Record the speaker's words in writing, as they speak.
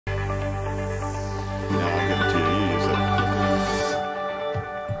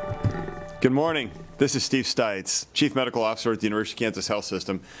Good morning. This is Steve Stites, Chief Medical Officer at the University of Kansas Health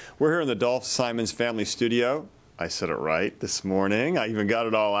System. We're here in the Dolph Simons Family Studio. I said it right this morning. I even got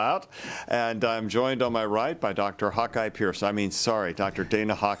it all out. And I'm joined on my right by Dr. Hawkeye Pierce. Dr.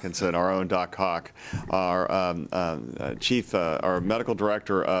 Dana Hawkinson, our own Doc Hawk, our our Medical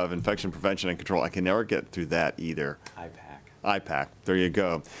Director of Infection Prevention and Control. I can never get through that either. IPAC. There you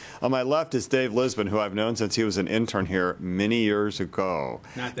go. On my left is Dave Lisbon, who I've known since he was an intern here many years ago.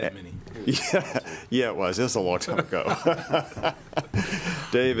 Not that many. Yeah, it was. It was a long time ago.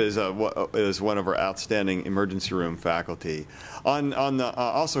 Dave is one of our outstanding emergency room faculty.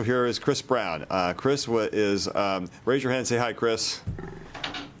 Also here is Chris Brown. Chris is, raise your hand and say hi, Chris.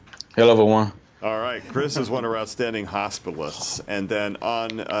 Hello, everyone. All right, Chris is one of our outstanding hospitalists. And then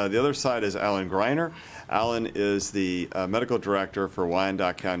on the other side is Allen Greiner. Allen is the medical director for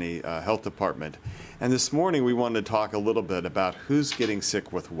Wyandotte County Health Department. And this morning we wanted to talk a little bit about who's getting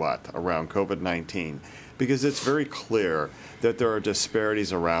sick with what around COVID-19, because it's very clear that there are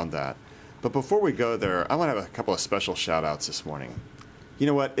disparities around that. But before we go there, I want to have a couple of special shout outs this morning. You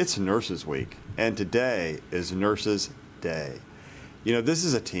know what? It's Nurses Week, and today is Nurses Day. You know, this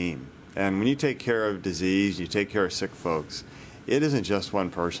is a team. And when you take care of disease, you take care of sick folks, it isn't just one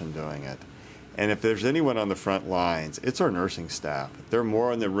person doing it. And if there's anyone on the front lines, it's our nursing staff. They're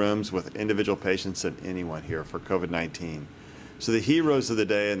more in the rooms with individual patients than anyone here for COVID-19. So the heroes of the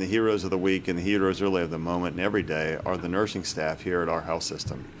day and the heroes of the week and the heroes really of the moment and every day are the nursing staff here at our health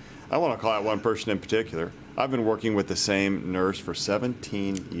system. I want to call out one person in particular. I've been working with the same nurse for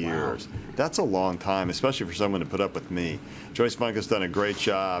 17 years. Wow. That's a long time, especially for someone to put up with me. Joyce Funk has done a great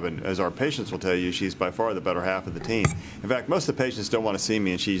job, and as our patients will tell you, she's by far the better half of the team. In fact, most of the patients don't want to see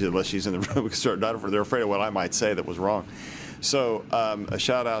me unless she's in the room because they're afraid of what I might say that was wrong. So a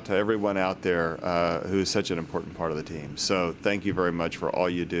shout out to everyone out there who is such an important part of the team. So thank you very much for all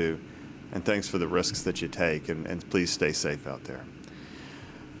you do, and thanks for the risks that you take, and please stay safe out there.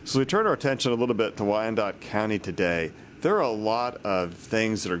 So we turn our attention a little bit to Wyandotte County today. There are a lot of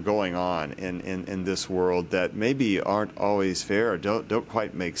things that are going on in this world that maybe aren't always fair or don't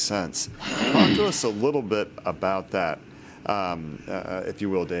quite make sense. Talk to us a little bit about that, if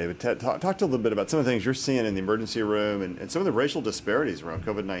you will, David. Talk to a little bit about some of the things you're seeing in the emergency room and some of the racial disparities around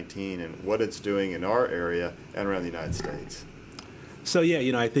COVID-19 and what it's doing in our area and around the United States. So yeah,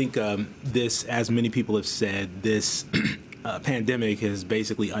 you know, I think this, as many people have said, this pandemic has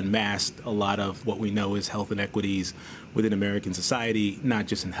basically unmasked a lot of what we know is health inequities within American society, not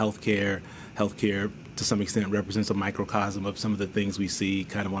just in healthcare. Healthcare, to some extent, represents a microcosm of some of the things we see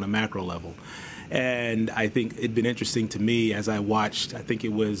kind of on a macro level. And I think it'd been interesting to me as I watched, I think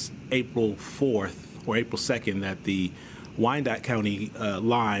it was April 4th or April 2nd, that the Wyandotte County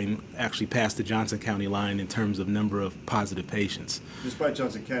line actually passed the Johnson County line in terms of number of positive patients. Despite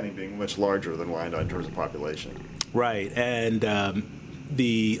Johnson County being much larger than Wyandotte in terms of population. Right, and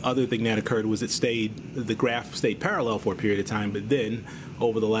the other thing that occurred was the graph stayed parallel for a period of time, but then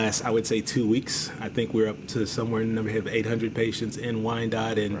over the last, I would say, 2 weeks, I think we're up to somewhere in the neighborhood of 800 patients in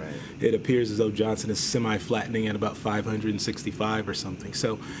Wyandotte, and right. It appears as though Johnson is semi-flattening at about 565 or something.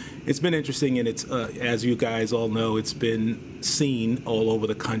 So it's been interesting, and it's, as you guys all know, it's been seen all over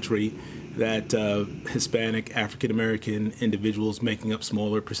the country that Hispanic, African-American individuals making up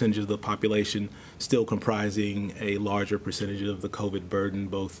smaller percentages of the population, still comprising a larger percentage of the COVID burden,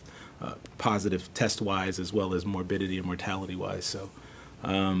 both positive test-wise as well as morbidity and mortality-wise. So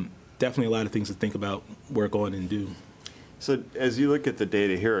definitely a lot of things to think about, work on, and do. So as you look at the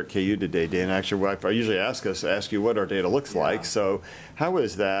data here at KU today, Dan, actually what I usually ask you what our data looks like. So how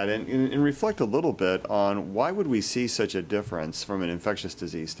is that? And reflect a little bit on why would we see such a difference from an infectious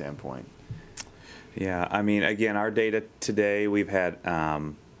disease standpoint? Yeah, I mean, again, our data today, we've had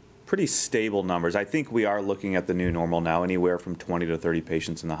pretty stable numbers. I think we are looking at the new normal now, anywhere from 20 to 30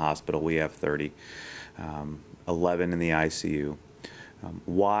 patients in the hospital. We have 30, 11 in the ICU.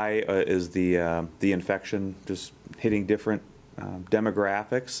 Why is the infection just hitting different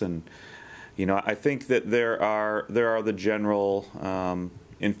demographics? And you know, I think that there are the general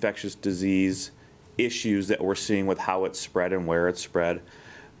infectious disease issues that we're seeing with how it's spread and where it's spread.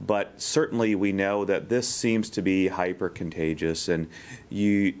 But certainly we know that this seems to be hyper-contagious, and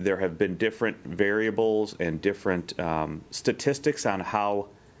there have been different variables and different statistics on how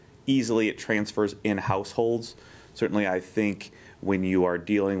easily it transfers in households. Certainly I think when you are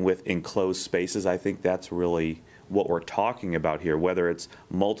dealing with enclosed spaces, I think that's really what we're talking about here, whether it's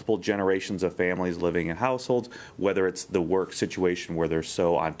multiple generations of families living in households, whether it's the work situation where they're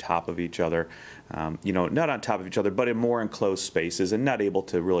so on top of each other, you know, not on top of each other, but in more enclosed spaces and not able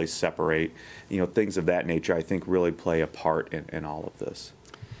to really separate, you know, things of that nature, I think really play a part in all of this.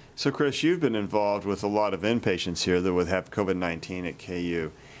 So, Chris, you've been involved with a lot of inpatients here that would have COVID-19 at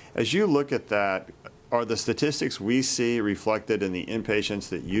KU. As you look at that, are the statistics we see reflected in the inpatients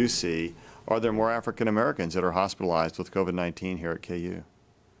that you see? Are there more African Americans that are hospitalized with COVID-19 here at KU?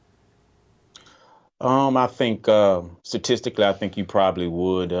 I think statistically, I think you probably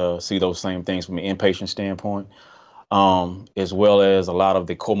would see those same things from an inpatient standpoint, as well as a lot of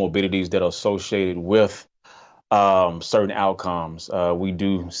the comorbidities that are associated with certain outcomes. We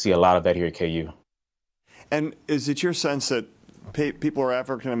do see a lot of that here at KU. And is it your sense that people are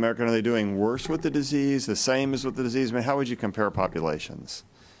African American? Are they doing worse with the disease, the same as with the disease? I mean, how would you compare populations?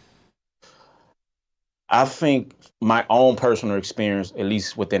 I think my own personal experience, at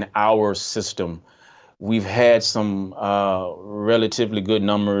least within our system, we've had some relatively good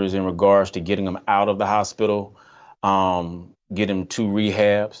numbers in regards to getting them out of the hospital, get them to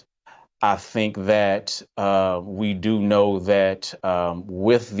rehabs. I think that we do know that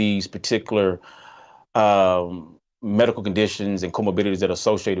with these particular medical conditions and comorbidities that are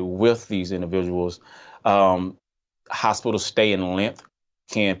associated with these individuals, hospital stay and length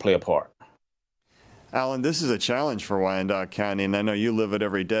can play a part. Allen, this is a challenge for Wyandotte County, and I know you live it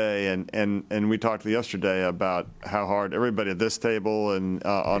every day. And we talked yesterday about how hard everybody at this table and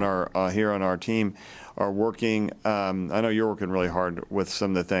on our here on our team are working. I know you're working really hard with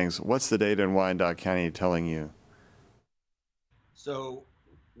some of the things. What's the data in Wyandotte County telling you? So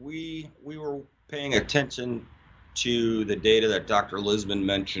we were paying attention to the data that Dr. Lisbon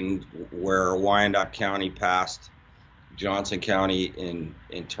mentioned, where Wyandotte County passed Johnson County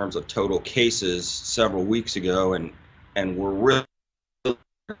in terms of total cases several weeks ago, and we're really,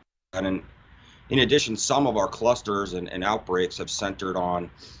 and in addition, some of our clusters and outbreaks have centered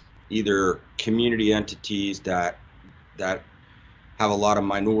on either community entities that have a lot of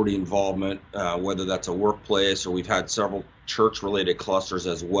minority involvement, whether that's a workplace, or we've had several church-related clusters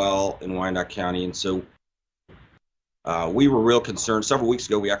as well in Wyandotte County. And so we were real concerned. Several weeks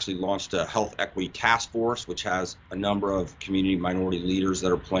ago, we actually launched a health equity task force, which has a number of community minority leaders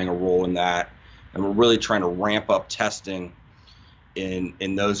that are playing a role in that. And we're really trying to ramp up testing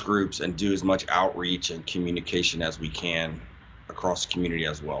in those groups and do as much outreach and communication as we can across the community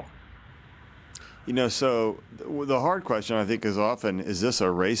as well. You know, so the hard question, I think, is often, is this a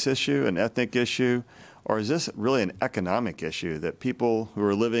race issue, an ethnic issue, or is this really an economic issue that people who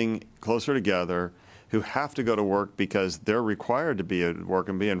are living closer together, who have to go to work because they're required to be at work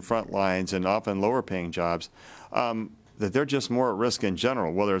and be in front lines and often lower paying jobs, that they're just more at risk in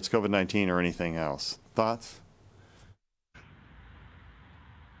general, whether it's COVID-19 or anything else? Thoughts?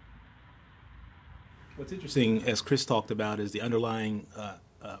 What's interesting, as Chris talked about, is the underlying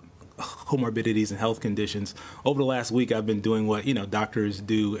comorbidities and health conditions. Over the last week, I've been doing what doctors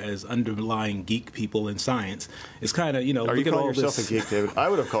do as underlying geek people in science. It's kind of Are you calling yourself a geek, David? I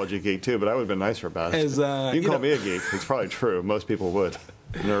would have called you a geek too, but I would have been nicer about it. You can call me a geek. It's probably true. Most people would.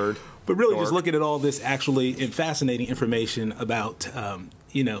 Nerd. But really, just looking at all this actually fascinating information about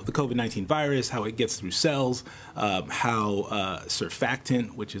the COVID-19 virus, how it gets through cells, how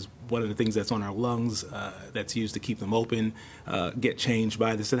surfactant, which is one of the things that's on our lungs that's used to keep them open, get changed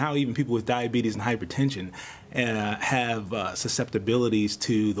by this, and how even people with diabetes and hypertension have susceptibilities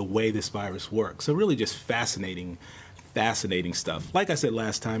to the way this virus works. So really just fascinating stuff. Like I said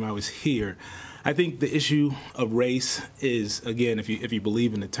last time I was here, I think the issue of race is, again, if you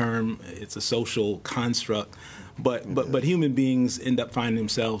believe in the term, it's a social construct. But human beings end up finding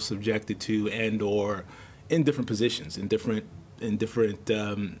themselves subjected to and or in different positions, in different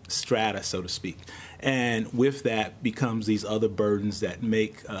strata, so to speak. And with that becomes these other burdens that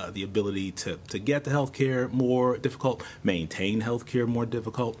make the ability to get the health care more difficult, maintain health care more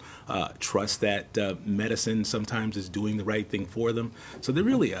difficult, trust that medicine sometimes is doing the right thing for them. So they're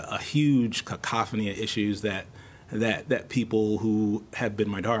really a huge cacophony of issues that people who have been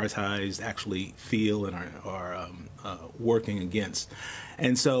minoritized actually feel and are working against.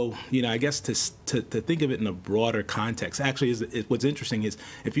 And so, I guess to think of it in a broader context, actually, what's interesting is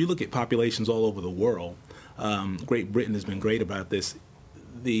if you look at populations all over the world, Great Britain has been great about this.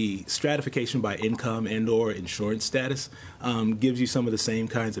 The stratification by income and or insurance status gives you some of the same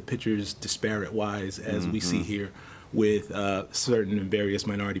kinds of pictures, disparate-wise, as we see here with certain and various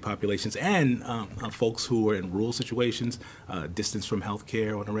minority populations and folks who are in rural situations, distance from health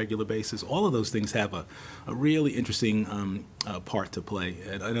care on a regular basis. All of those things have a really interesting part to play.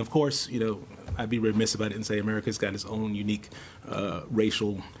 And of course, I'd be remiss if I didn't say America's got its own unique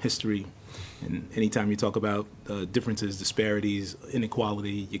racial history. And anytime you talk about differences, disparities,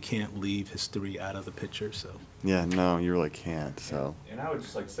 inequality, you can't leave history out of the picture. So. Yeah, no, you really can't. So, and I would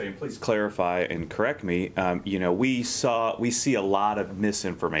just like to say, and please clarify and correct me. You know, we see a lot of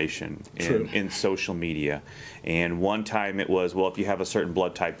misinformation in social media, and one time it was, well, if you have a certain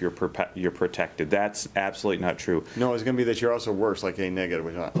blood type, you're protected. That's absolutely not true. no, it's going to be that you're also worse, like A negative,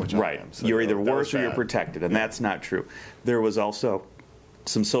 which Right, I am. So you're either that worse was or you're bad. protected, and that's not true. There was also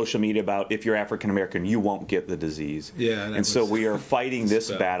some social media about if you're African American, you won't get the disease. Yeah, and so we are fighting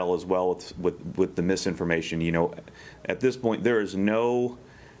this battle as well with the misinformation. You know, at this point, there is no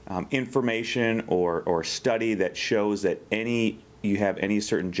information or study that shows that you have any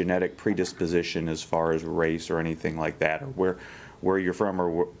certain genetic predisposition as far as race or anything like that, or where you're from,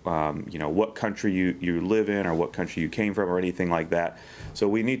 or you know, what country you live in, or what country you came from, or anything like that. So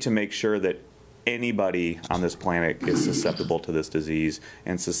we need to make sure that anybody on this planet is susceptible to this disease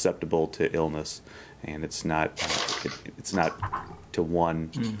and susceptible to illness, and it's not to one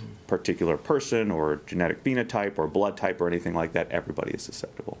particular person or genetic phenotype or blood type or anything like that. Everybody is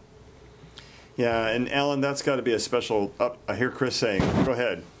susceptible. Yeah, and Alan, that's got to be a special. I hear Chris saying, "Go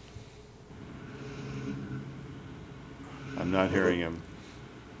ahead." I'm not hearing him.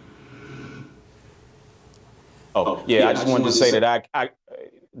 Oh, yeah, I just wanted to say that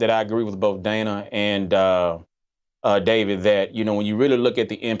I agree with both Dana and David that, you know, when you really look at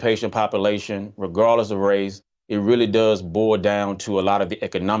the inpatient population, regardless of race, it really does boil down to a lot of the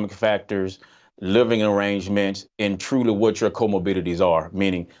economic factors, living arrangements, and truly what your comorbidities are,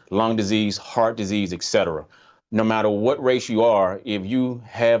 meaning lung disease, heart disease, etc. No matter what race you are, if you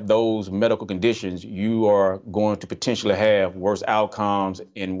have those medical conditions, you are going to potentially have worse outcomes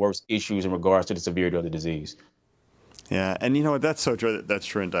and worse issues in regards to the severity of the disease. Yeah, and you know what? That's so true. That's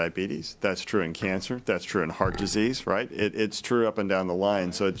true in diabetes. That's true in cancer. That's true in heart disease, right? It's true up and down the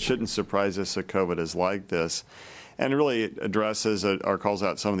line. So it shouldn't surprise us that COVID is like this. And it really addresses or calls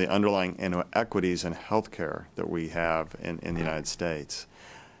out some of the underlying inequities in healthcare that we have in the United States.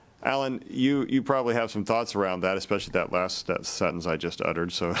 Alan, you probably have some thoughts around that, especially that last sentence I just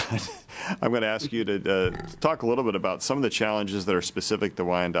uttered. So I'm going to ask you to talk a little bit about some of the challenges that are specific to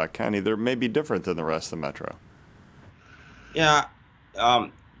Wyandotte County that may be different than the rest of the metro. Yeah,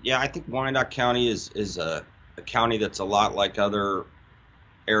 I think Wyandotte County is a county that's a lot like other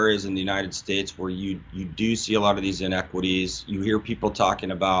areas in the United States where you do see a lot of these inequities. You hear people talking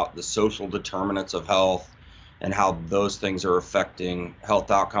about the social determinants of health and how those things are affecting health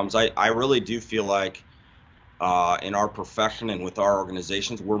outcomes. I really do feel like in our profession and with our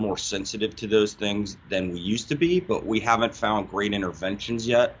organizations, we're more sensitive to those things than we used to be, but we haven't found great interventions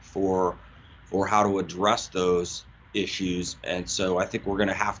yet for how to address those issues. And so I think we're going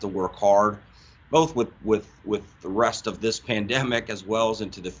to have to work hard, both with the rest of this pandemic as well as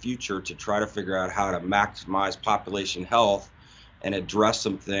into the future, to try to figure out how to maximize population health and address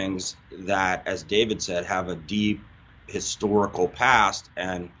some things that, as David said, have a deep historical past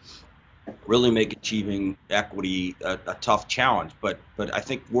and really make achieving equity a tough challenge. But I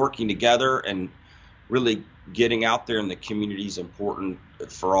think working together and really getting out there in the community is important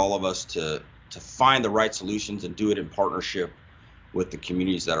for all of us to find the right solutions and do it in partnership with the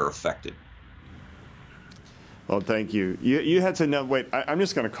communities that are affected. Well, thank you. You had to know. Wait, I'm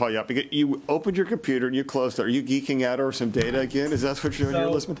just going to call you up because you opened your computer and you closed it. Are you geeking out over some data again? Is that what you're doing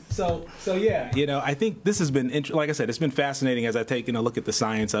here, Lisbon? So yeah. You know, I think this has been, like I said, it's been fascinating as I've taken a look at the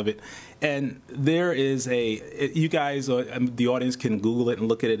science of it. And there is you guys, the audience can Google it and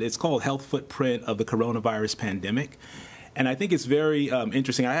look at it. It's called Health Footprint of the Coronavirus Pandemic. And I think it's very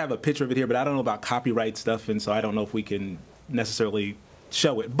interesting. I have a picture of it here, but I don't know about copyright stuff, and so I don't know if we can necessarily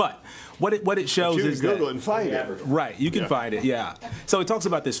show it. But what it shows is that Google and find it. Right, you can find it, yeah. So it talks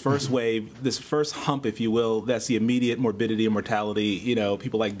about this first wave, this first hump, if you will. That's the immediate morbidity and mortality. You know,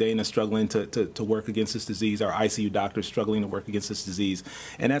 people like Dana struggling to work against this disease, our ICU doctors struggling to work against this disease,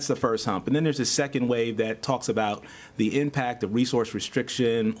 and that's the first hump. And then there's a second wave that talks about the impact of resource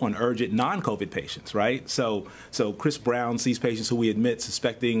restriction on urgent non-COVID patients, right? So Chris Brown sees patients who we admit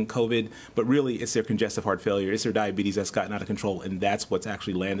suspecting COVID, but really it's their congestive heart failure, it's their diabetes that's gotten out of control, and that's what's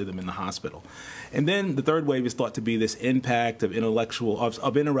actually landed them in the hospital. And then the third wave is thought to be this impact of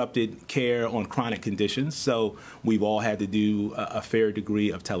interrupted care on chronic conditions. So we've all had to do a fair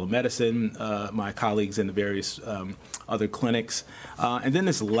degree of telemedicine, my colleagues in the various other clinics. And then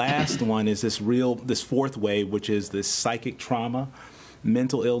this last one is this fourth wave, which is this psychic trauma,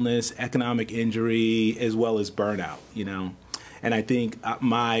 mental illness, economic injury, as well as burnout, you know. And I think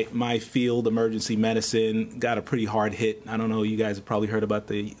my field, emergency medicine, got a pretty hard hit. I don't know, you guys have probably heard about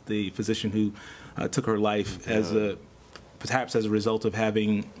the physician who took her life perhaps as a result of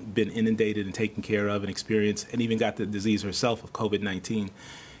having been inundated and taken care of and experienced, and even got the disease herself of COVID-19.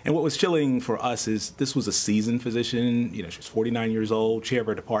 And what was chilling for us is this was a seasoned physician. You know, she was 49 years old, chair of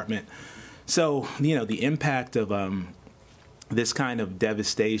her department. So, you know, the impact of this kind of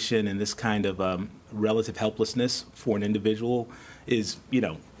devastation and this kind of relative helplessness for an individual is, you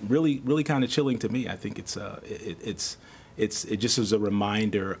know, really kind of chilling to me. I think it just is a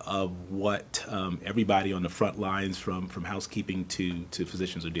reminder of what everybody on the front lines, from housekeeping to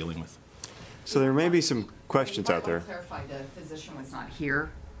physicians, are dealing with. So there may be some questions out there. Clarify, the physician was not here.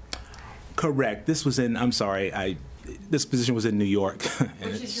 Correct. This was in, I'm sorry, this position was in New York.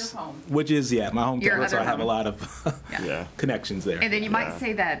 Which is your home. Which is, yeah, my hometown, so I have a lot of Yeah. connections there. And then you might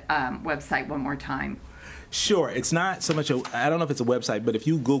say that website one more time. Sure. It's not so much I don't know if it's a website, but if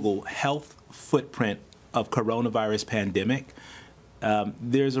you Google health footprint of coronavirus pandemic,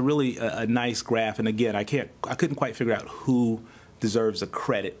 there's a really a nice graph. And again, I couldn't quite figure out who deserves the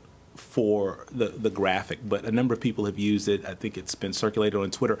credit for the graphic, but a number of people have used it. I think it's been circulated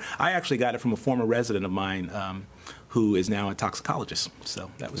on Twitter. I actually got it from a former resident of mine who is now a toxicologist. So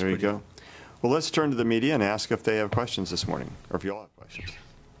that was There you pretty go. Well, let's turn to the media and ask if they have questions this morning, or if you all have questions.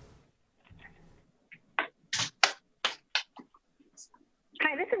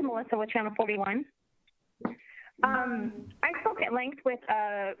 Hi, this is Melissa with Channel 41. I spoke at length with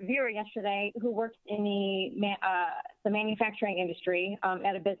a viewer yesterday who works in the manufacturing industry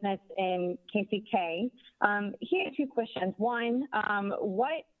at a business in KCK. He had two questions. One,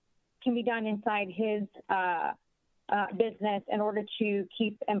 what can be done inside his business in order to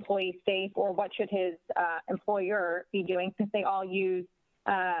keep employees safe, or what should his employer be doing, since they all use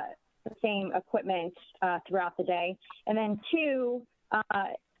the same equipment throughout the day? And then two,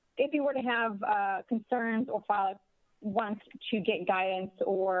 if you were to have concerns or want to get guidance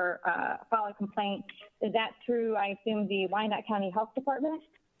or file a complaint, is that through, I assume, the Wyandotte County Health Department?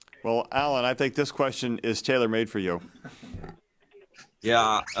 Well, Alan, I think this question is tailor-made for you.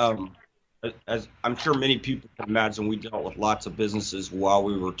 Yeah, as I'm sure many people can imagine, we dealt with lots of businesses while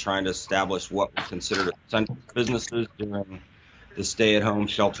we were trying to establish what we considered essential businesses during the stay-at-home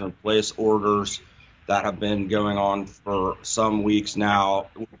shelter-in-place orders that have been going on for some weeks now.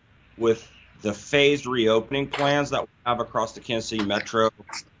 With the phased reopening plans that we have across the Kansas City Metro,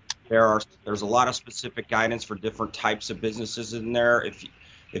 there's a lot of specific guidance for different types of businesses in there. If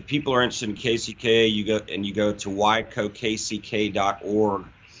people are interested in KCK, you go to wicokck.org.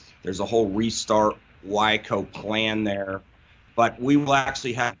 There's a whole restart WICO plan there. But we will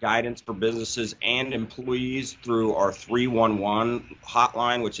actually have guidance for businesses and employees through our 311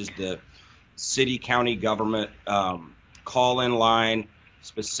 hotline, which is the city county government call-in line.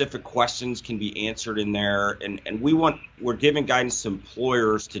 Specific questions can be answered in there, and we're giving guidance to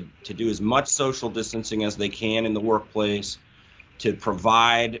employers to do as much social distancing as they can in the workplace, to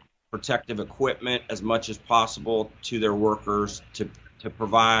provide protective equipment as much as possible to their workers, to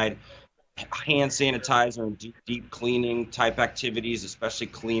provide hand sanitizer and deep cleaning type activities, especially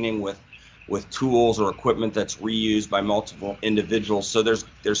cleaning with tools or equipment that's reused by multiple individuals. So there's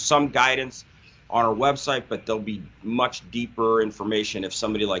some guidance on our website, but there'll be much deeper information if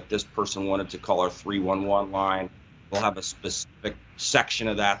somebody like this person wanted to call our 311 line. We'll have a specific section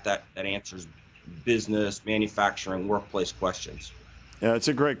of that answers business, manufacturing, workplace questions. Yeah, it's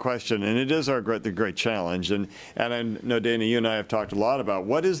a great question, and it is the great challenge. And I know, Dana, you and I have talked a lot about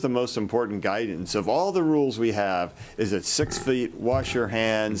what is the most important guidance of all the rules we have. Is it 6 feet, wash your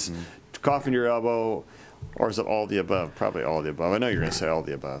hands, cough in your elbow, or is it all the above? Probably all the above. I know you're going to say all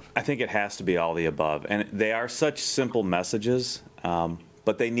the above. I think it has to be all the above. And they are such simple messages,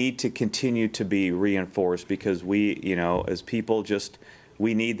 but they need to continue to be reinforced, because we, as people,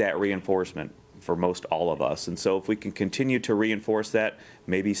 we need that reinforcement for most all of us. And so if we can continue to reinforce that,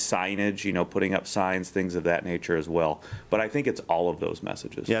 maybe signage, putting up signs, things of that nature as well. But I think it's all of those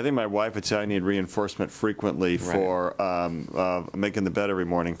messages. Yeah, I think my wife would say I need reinforcement frequently for making the bed every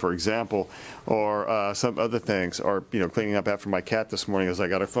morning, for example, or some other things, or cleaning up after my cat this morning, as I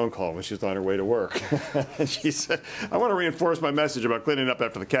got a phone call when she was on her way to work. And she said, I want to reinforce my message about cleaning up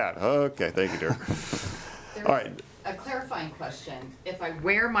after the cat. Okay, thank you, dear. All right. A clarifying question. If I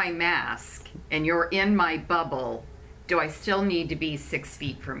wear my mask and you're in my bubble, do I still need to be 6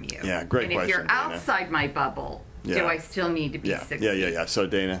 feet from you? Yeah, great question, And if you're Dana. outside my bubble, do I still need to be 6 feet? Yeah. So,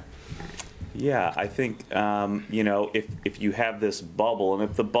 Dana? Yeah, I think, if you have this bubble, and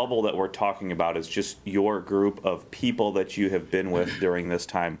if the bubble that we're talking about is just your group of people that you have been with during this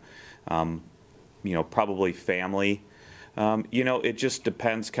time, probably family, it just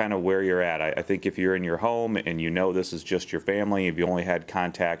depends kind of where you're at. I think if you're in your home and this is just your family, if you only had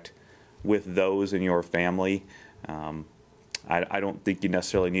contact with those in your family, I don't think you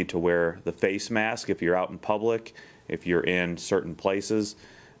necessarily need to wear the face mask if you're out in public, if you're in certain places.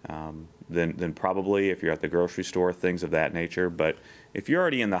 then probably if you're at the grocery store, things of that nature. But if you're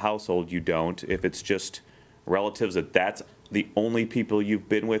already in the household, you don't. If it's just relatives that's the only people you've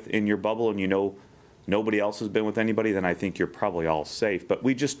been with in your bubble and you know nobody else has been with anybody, then I think you're probably all safe. But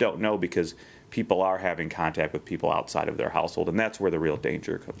we just don't know because people are having contact with people outside of their household, and that's where the real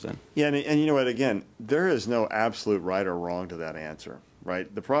danger comes in. Yeah, and you know what, again, there is no absolute right or wrong to that answer,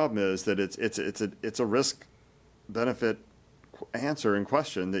 right? The problem is that it's a risk-benefit answer and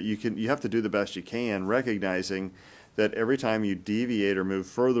question that you have to do the best you can, recognizing that every time you deviate or move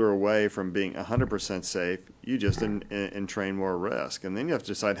further away from being 100% safe, you just entrain more risk. And then you have to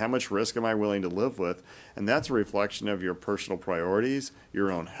decide how much risk am I willing to live with, and that's a reflection of your personal priorities,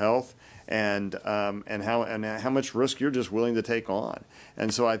 your own health, and how much risk you're just willing to take on.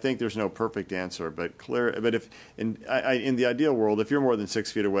 And so I think there's no perfect answer, but if in the ideal world, if you're more than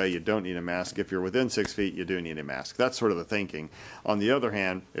 6 feet away, you don't need a mask. If you're within 6 feet, you do need a mask. That's sort of the thinking. On the other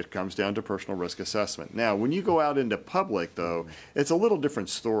hand, it comes down to personal risk assessment. Now, when you go out into public, though, it's a little different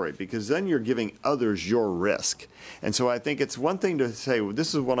story because then you're giving others your risk. And so I think it's one thing to say, well,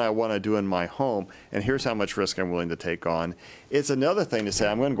 this is what I want to do in my home, and here's how much risk I'm willing to take on. It's another thing to say,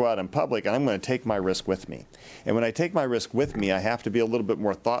 I'm going to go out in public and I'm going to take my risk with me. And when I take my risk with me, I have to be a little bit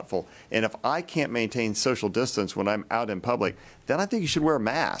more thoughtful. And if I can't maintain social distance when I'm out in public, then I think you should wear a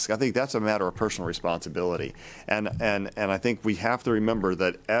mask. I think that's a matter of personal responsibility. And I think we have to remember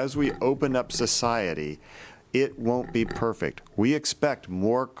that as we open up society, it won't be perfect. We expect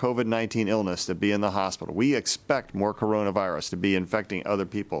more COVID-19 illness to be in the hospital. We expect more coronavirus to be infecting other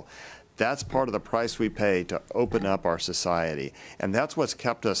people. That's part of the price we pay to open up our society. And that's what's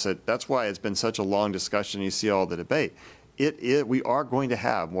kept us that's why it's been such a long discussion. You see all the debate. We are going to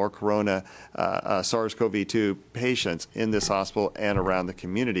have more SARS-CoV-2 patients in this hospital and around the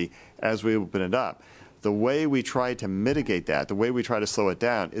community as we open it up. The way we try to mitigate that, the way we try to slow it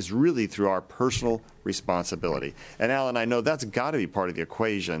down, is really through our personal responsibility. And Alan, I know that's got to be part of the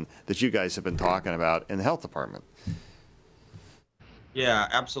equation that you guys have been talking about in the health department. Yeah,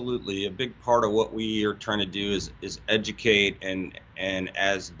 absolutely. A big part of what we are trying to do is educate and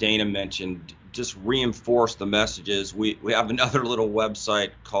as Dana mentioned, just reinforce the messages. We have another little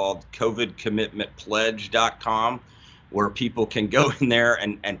website called covidcommitmentpledge.com where people can go in there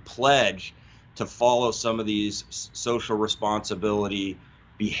and pledge to follow some of these social responsibility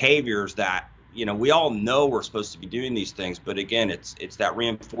behaviors that, you know, we all know we're supposed to be doing these things, but again, it's that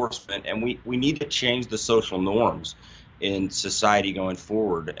reinforcement, and we need to change the social norms in society going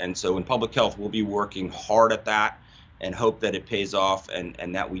forward. And so in public health, we'll be working hard at that and hope that it pays off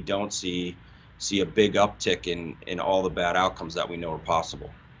and that we don't see a big uptick in all the bad outcomes that we know are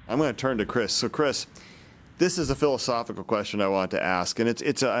possible. I'm going to turn to Chris. So Chris, this is a philosophical question I want to ask, and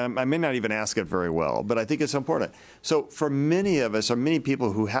I may not even ask it very well, but I think it's important. So for many of us, or many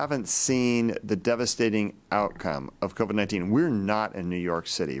people who haven't seen the devastating outcome of COVID-19, we're not in New York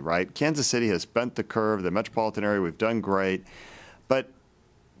City, right? Kansas City has bent the curve, the metropolitan area, we've done great, but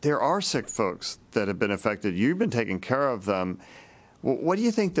there are sick folks that have been affected. You've been taking care of them. What do you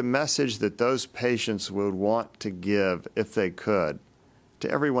think the message that those patients would want to give, if they could,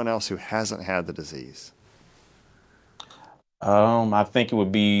 to everyone else who hasn't had the disease? I think it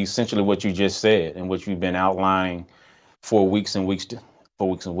would be essentially what you just said and what you've been outlining for weeks and weeks.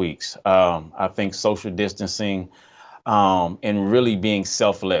 I think social distancing and really being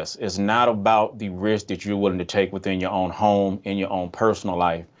selfless is not about the risk that you're willing to take within your own home, in your own personal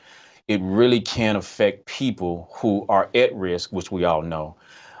life. It really can affect people who are at risk, which we all know,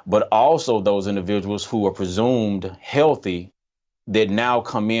 but also those individuals who are presumed healthy that now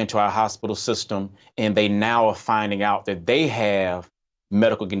come into our hospital system and they now are finding out that they have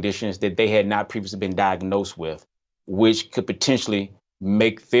medical conditions that they had not previously been diagnosed with, which could potentially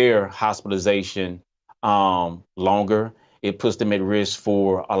make their hospitalization longer. It puts them at risk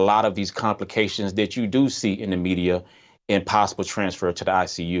for a lot of these complications that you do see in the media and possible transfer to the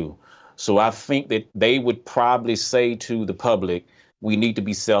ICU. So I think that they would probably say to the public, we need to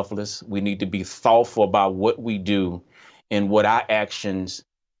be selfless. We need to be thoughtful about what we do and what our actions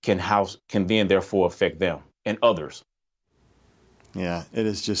can then therefore affect them and others. Yeah, it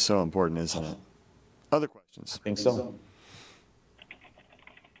is just so important, isn't it? Other questions? I think so.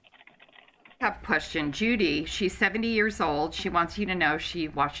 I have a question. Judy, she's 70 years old. She wants you to know she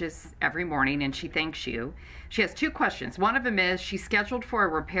watches every morning and she thanks you. She has two questions. One of them is she's scheduled for a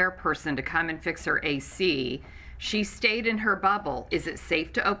repair person to come and fix her AC. She stayed in her bubble. Is it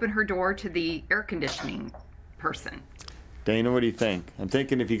safe to open her door to the air conditioning person? Dana, what do you think? I'm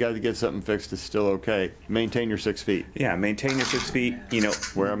thinking if you got to get something fixed, it's still okay. Maintain your 6 feet. Yeah, maintain your 6 feet. You know,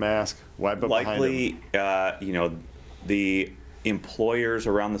 wear a mask. Wipe up likely, behind them. you know, the employers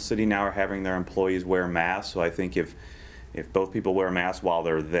around the city now are having their employees wear masks. So I think if both people wear masks while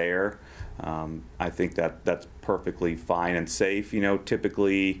they're there, I think that's perfectly fine and safe. You know,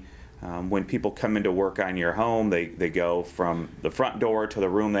 typically when people come into work on your home, they go from the front door to the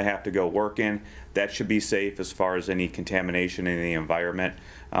room they have to go work in. That should be safe as far as any contamination in the environment.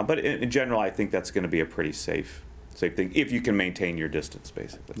 But in general, I think that's going to be a pretty safe thing if you can maintain your distance,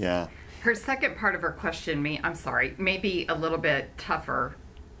 basically. Yeah. Her second part of her question, maybe a little bit tougher,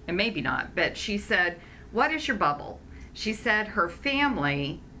 and maybe not, but she said, what is your bubble? She said her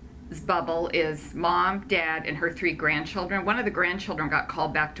family's bubble is mom, dad, and her 3 grandchildren. One of the grandchildren got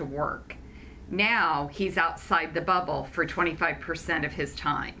called back to work. Now he's outside the bubble for 25% of his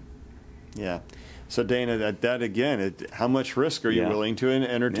time. Yeah. So Dana, that again, how much risk are you willing to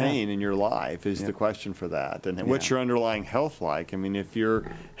entertain in your life is the question for that. And what's your underlying health like? I mean, if you're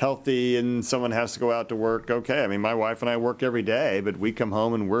healthy and someone has to go out to work, okay. I mean, my wife and I work every day, but we come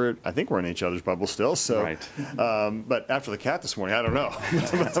home and I think we're in each other's bubble still. So, but after the cat this morning, I don't know.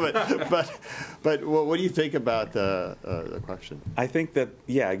 but what do you think about the question? I think that,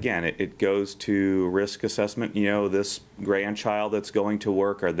 again, it goes to risk assessment. You know, this grandchild that's going to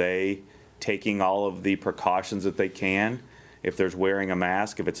work, are they taking all of the precautions that they can? If there's wearing a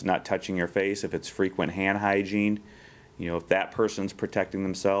mask, if it's not touching your face, if it's frequent hand hygiene, you know, if that person's protecting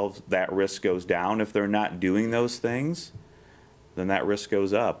themselves, that risk goes down. If they're not doing those things, then that risk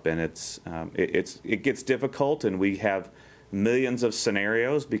goes up, and it gets difficult, and we have millions of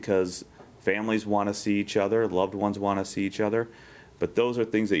scenarios because families want to see each other, loved ones want to see each other, but those are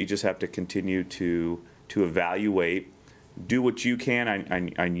things that you just have to continue to evaluate. Do what you can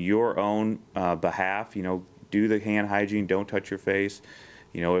on your own behalf. You know, do the hand hygiene, don't touch your face.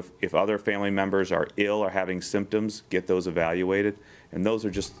 You know, if other family members are ill or having symptoms, get those evaluated. And those are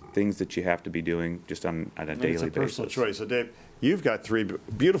just things that you have to be doing just on a daily basis. It's a personal choice. So Dave, you've got 3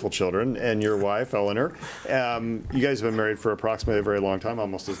 beautiful children and your wife, Eleanor. You guys have been married for approximately a very long time,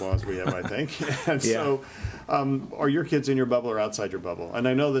 almost as long as we have, I think. And so are your kids in your bubble or outside your bubble? And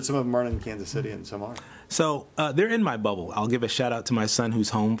I know that some of them aren't in Kansas City and some are. So they're in my bubble. I'll give a shout out to my son who's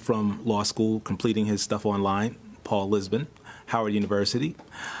home from law school, completing his stuff online, Paul Lisbon, Howard University.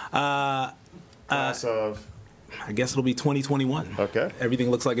 Class of? I guess it'll be 2021. Okay. Everything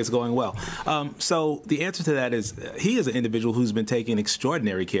looks like it's going well. So the answer to that is he is an individual who's been taking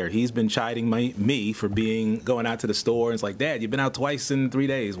extraordinary care. He's been chiding me for going out to the store. And it's like, Dad, you've been out twice in 3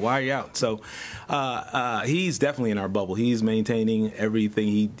 days. Why are you out? So he's definitely in our bubble. He's maintaining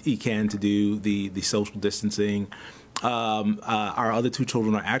everything he can to do the social distancing. Our other 2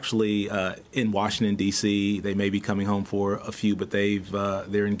 children are actually in Washington, D.C. They may be coming home for a few, but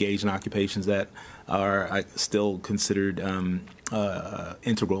they're engaged in occupations that are still considered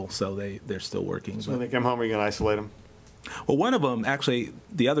integral, so they're still working. So when they come home, are you going to isolate them? Well, one of them, actually,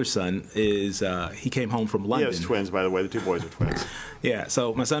 the other son, he came home from London. He has twins, by the way. The 2 boys are twins. Yeah,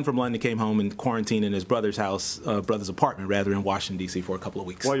 so my son from London came home and quarantined in his brother's house, brother's apartment, rather, in Washington, D.C. for a couple of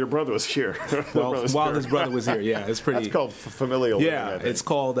weeks. While your brother was here. While his brother was here, yeah. It's pretty. That's called familial living, I think. It's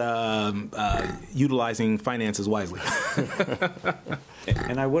called utilizing finances wisely.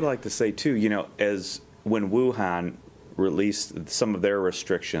 And I would like to say, too, you know, when Wuhan released some of their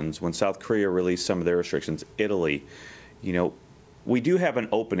restrictions, when South Korea released some of their restrictions, Italy, you know, we do have an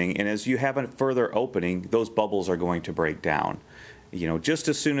opening, and as you have a further opening, those bubbles are going to break down. You know, just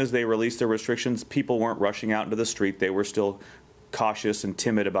as soon as they released their restrictions, people weren't rushing out into the street. They were still cautious and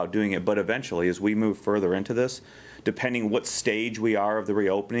timid about doing it. But eventually, as we move further into this, depending what stage we are of the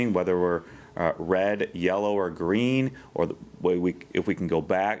reopening, whether we're red, yellow, or green, or the way if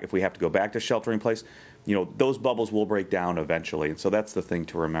we have to go back to sheltering in place, you know, those bubbles will break down eventually. And so that's the thing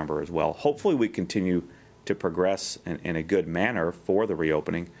to remember as well. Hopefully we continue to progress in a good manner for the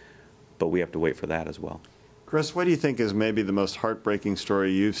reopening, but we have to wait for that as well. Chris, what do you think is maybe the most heartbreaking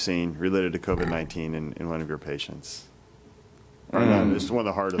story you've seen related to COVID-19 in one of your patients? Or not, just one of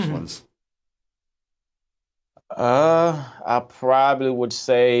the hardest ones. I probably would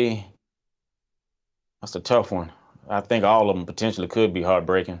say that's a tough one. I think all of them potentially could be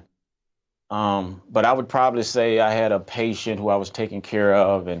heartbreaking. But I would probably say I had a patient who I was taking care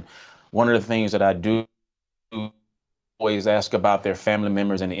of, and one of the things that I do always ask about their family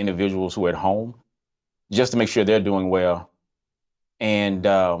members and the individuals who are at home, just to make sure they're doing well. And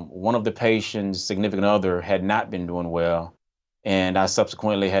one of the patient's significant other had not been doing well, and I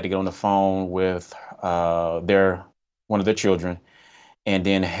subsequently had to get on the phone with one of their children, and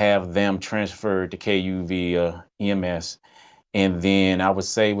then have them transferred to KU via EMS. And then I would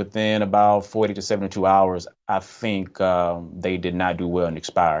say within about 40 to 72 hours, I think they did not do well and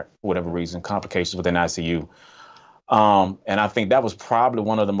expired for whatever reason, complications within ICU. And I think that was probably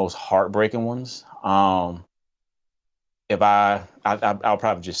one of the most heartbreaking ones. If I'll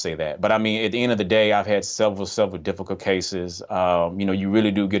probably just say that. But I mean, at the end of the day, I've had several difficult cases. You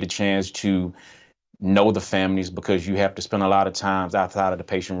really do get a chance to know the families because you have to spend a lot of times outside of the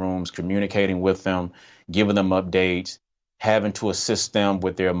patient rooms communicating with them, giving them updates, having to assist them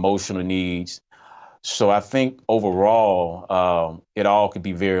with their emotional needs. So I think overall, it all could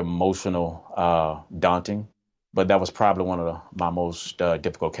be very emotional, daunting, but that was probably one of my most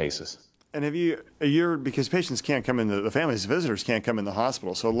difficult cases. And because patients can't come in, the families, visitors can't come in the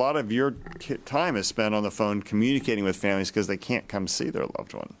hospital, so a lot of your time is spent on the phone communicating with families because they can't come see their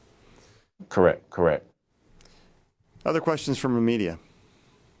loved one. Correct. Other questions from the media?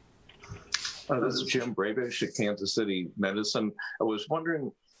 This is Jim Bravish at Kansas City Medicine. I was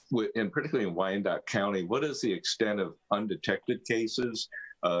wondering, and particularly in Wyandotte County, what is the extent of undetected cases?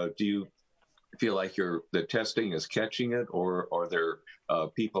 Do you feel like the testing is catching it, or are there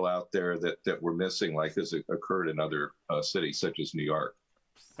people out there that we're missing, like has occurred in other cities such as New York?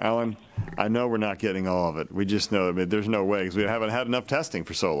 Alan, I know we're not getting all of it. We just know, there's no way because we haven't had enough testing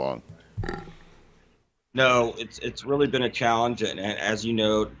for so long. No, it's really been a challenge, and as you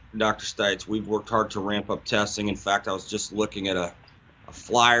know, Dr. Stites, we've worked hard to ramp up testing. In fact, I was just looking at a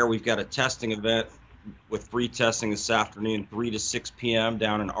flyer. We've got a testing event with free testing this afternoon, 3 to 6 p.m.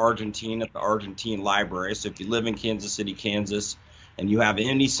 down in Argentine at the Argentine Library. So if you live in Kansas City, Kansas, and you have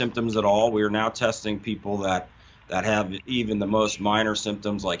any symptoms at all, we are now testing people that have even the most minor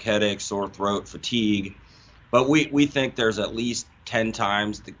symptoms like headache, sore throat, fatigue. But we think there's at least 10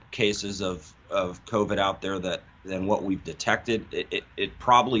 times the cases of COVID out there than what we've detected. It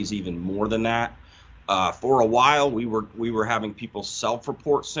probably is even more than that. For a while, we were having people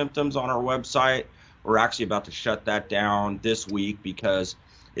self-report symptoms on our website. We're actually about to shut that down this week because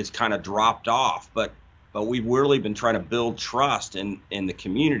it's kind of dropped off. But we've really been trying to build trust in the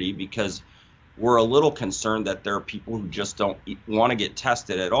community because we're a little concerned that there are people who just don't want to get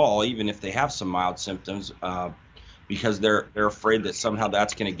tested at all, even if they have some mild symptoms, because they're afraid that somehow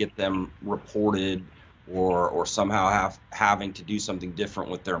that's going to get them reported or somehow having to do something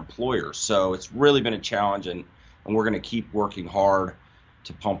different with their employers. So it's really been a challenge, and we're going to keep working hard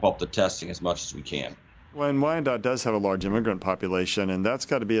to pump up the testing as much as we can. Well, and Wyandotte does have a large immigrant population, and that's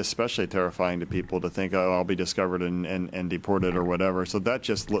got to be especially terrifying to people to think, oh, I'll be discovered and deported or whatever. So that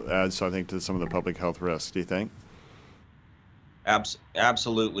just adds, I think, to some of the public health risks. Do you think?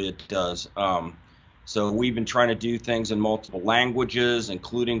 Absolutely, it does. So we've been trying to do things in multiple languages,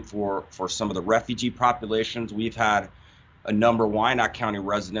 including for some of the refugee populations. We've had a number of Wyandotte County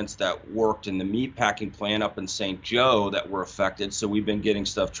residents that worked in the meatpacking plant up in St. Joe that were affected. So we've been getting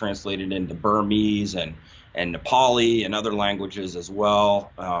stuff translated into Burmese and Nepali and other languages as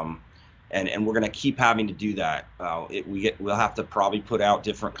well. And we're going to keep having to do that. We'll have to probably put out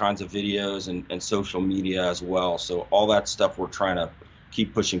different kinds of videos and social media as well. So all that stuff we're trying to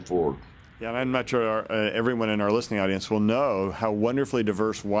keep pushing forward. Yeah, and I'm not sure everyone in our listening audience will know how wonderfully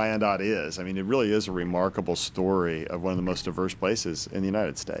diverse Wyandotte is. I mean, it really is a remarkable story of one of the most diverse places in the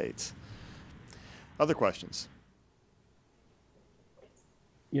United States. Other questions?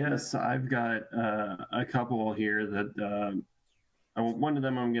 Yes, I've got a couple here that one of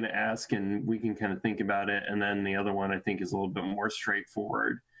them I'm going to ask, and we can kind of think about it, and then the other one I think is a little bit more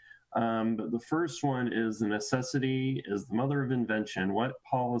straightforward. But the first one is the necessity is the mother of invention. What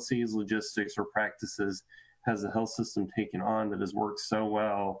policies, logistics, or practices has the health system taken on that has worked so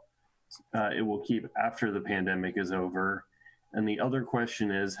well it will keep after the pandemic is over? And the other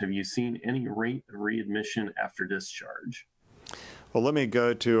question is, have you seen any rate of readmission after discharge? Well, let me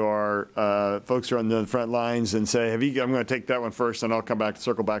go to our folks who are on the front lines and say, I'm going to take that one first, and I'll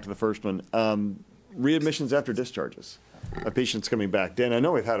circle back to the first one. Readmissions after discharges. Patients coming back. Dan, I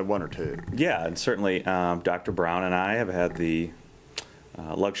know we've had one or two. Yeah, and certainly Dr. Brown and I have had the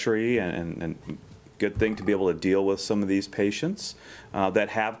luxury and good thing to be able to deal with some of these patients that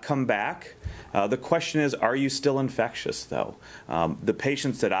have come back. The question is, are you still infectious, though? The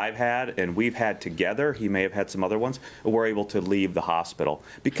patients that I've had and we've had together, he may have had some other ones, were able to leave the hospital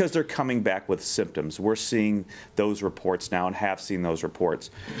because they're coming back with symptoms. We're seeing those reports now and have seen those reports.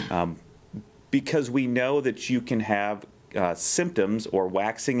 Because we know that you can have symptoms or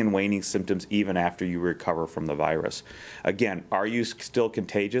waxing and waning symptoms even after you recover from the virus. Again, are you still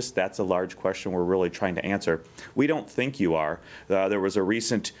contagious? That's a large question we're really trying to answer. We don't think you are. There was a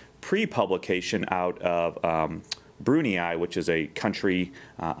recent pre-publication out of Brunei, which is a country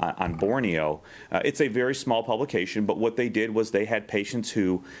on Borneo. It's a very small publication, but what they did was they had patients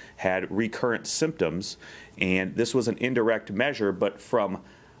who had recurrent symptoms, and this was an indirect measure, but from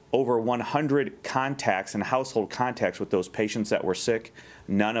over 100 contacts and household contacts with those patients that were sick,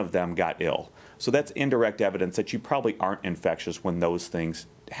 none of them got ill. So that's indirect evidence that you probably aren't infectious when those things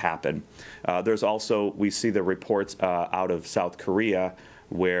happen. There's also, we see the reports out of South Korea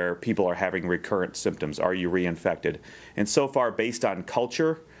where people are having recurrent symptoms. Are you reinfected? And so far, based on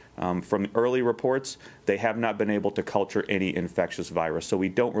culture, from early reports, they have not been able to culture any infectious virus. So we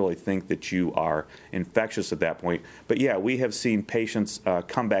don't really think that you are infectious at that point. But yeah, we have seen patients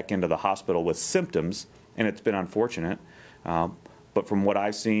come back into the hospital with symptoms, and it's been unfortunate. But from what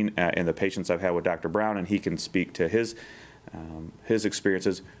I've seen in the patients I've had with Dr. Brown, and he can speak to his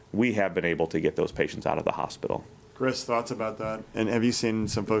experiences, we have been able to get those patients out of the hospital. Chris, thoughts about that? And have you seen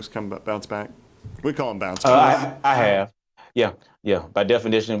some folks bounce back? We call them bounce backs. I have. Yeah. By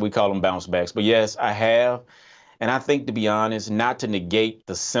definition, we call them bounce backs. But yes, I have. And I think, to be honest, not to negate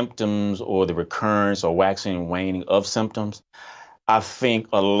the symptoms or the recurrence or waxing and waning of symptoms, I think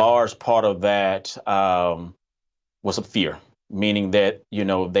a large part of that was a fear, meaning that,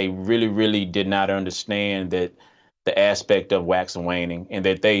 they really, really did not understand that the aspect of wax and waning, and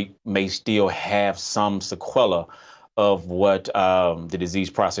that they may still have some sequela of what the disease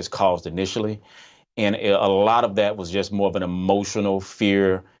process caused initially. And a lot of that was just more of an emotional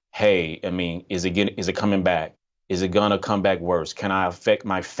fear. Hey, is it coming back? Is it going to come back worse? Can I affect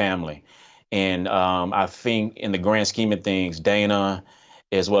my family? And I think in the grand scheme of things, Dana,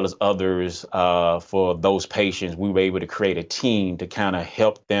 as well as others, for those patients, we were able to create a team to kind of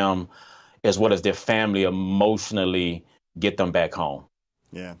help them, as well as their family, emotionally get them back home.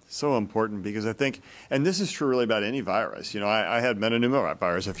 Yeah, so important, because I think, and this is true really about any virus. I had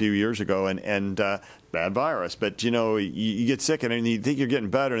metapneumovirus a few years ago, and bad virus, but you get sick and you think you're getting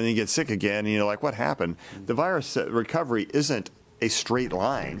better, and then you get sick again, and you're like, what happened? The virus recovery isn't a straight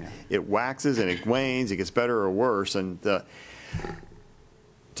line. It waxes and it wanes, it gets better or worse, and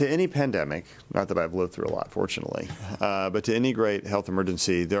to any pandemic, not that I've lived through a lot, fortunately, but to any great health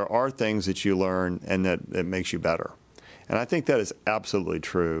emergency, there are things that you learn and that it makes you better. And I think that is absolutely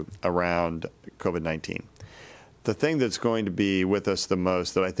true around COVID-19. The thing that's going to be with us the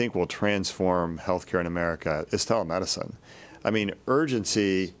most, that I think will transform healthcare in America, is telemedicine.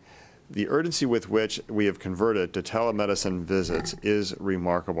 The urgency with which we have converted to telemedicine visits is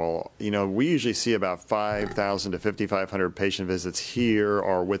remarkable. We usually see about 5,000 to 5,500 patient visits here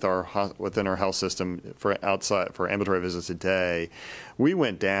or within our health system for ambulatory visits a day. We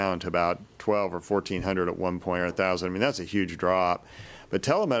went down to about 12 or 1,400 at one point, or 1,000. That's a huge drop. But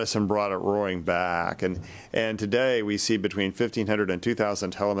telemedicine brought it roaring back, and today we see between 1,500 and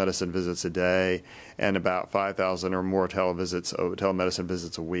 2,000 telemedicine visits a day, and about 5,000 or more telemedicine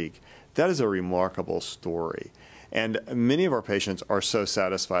visits a week. That is a remarkable story. And many of our patients are so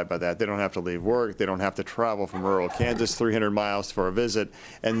satisfied by that. They don't have to leave work. They don't have to travel from rural Kansas 300 miles for a visit.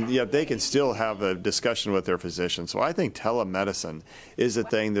 And yet they can still have a discussion with their physician. So I think telemedicine is a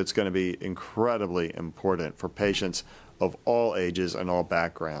thing that's going to be incredibly important for patients of all ages and all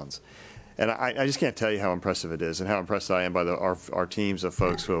backgrounds. And I just can't tell you how impressive it is, and how impressed I am by our teams of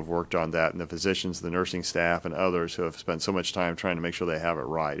folks who have worked on that, and the physicians, the nursing staff, and others who have spent so much time trying to make sure they have it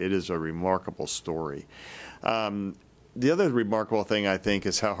right. It is a remarkable story. The other remarkable thing, I think,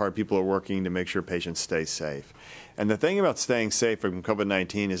 is how hard people are working to make sure patients stay safe. And the thing about staying safe from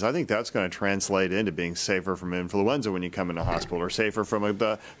COVID-19 is I think that's going to translate into being safer from influenza when you come into the hospital, or safer from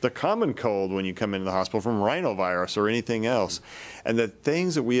the common cold when you come into the hospital, from rhinovirus or anything else. And the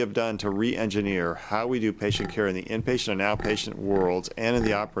things that we have done to re-engineer how we do patient care in the inpatient and outpatient worlds and in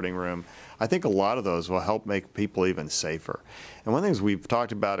the operating room, I think a lot of those will help make people even safer. And one of the things we've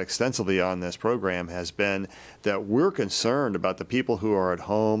talked about extensively on this program has been that we're concerned about the people who are at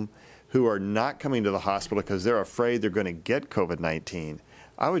home, who are not coming to the hospital because they're afraid they're going to get COVID-19.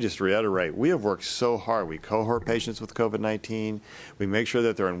 I would just reiterate, we have worked so hard. We cohort patients with COVID-19. We make sure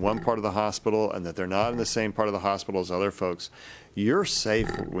that they're in one part of the hospital and that they're not in the same part of the hospital as other folks. You're safe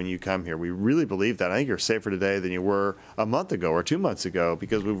when you come here. We really believe that. I think you're safer today than you were a month ago or 2 months ago,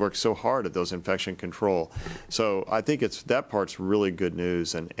 because we've worked so hard at those infection control. So I think that part's really good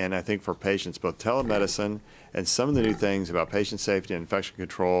news. And I think for patients, both telemedicine and some of the new things about patient safety and infection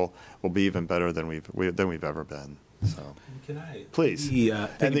control will be even better than we've ever been. So, can I please?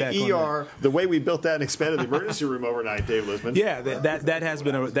 And the ER, the way we built that and expanded the emergency room overnight, Dave Lisbon. Yeah, that has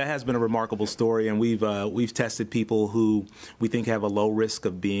been a remarkable story, and we've tested people who we think have a low risk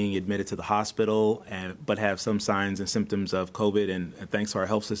of being admitted to the hospital, but have some signs and symptoms of COVID. And thanks to our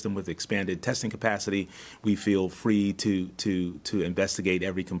health system with expanded testing capacity, we feel free to investigate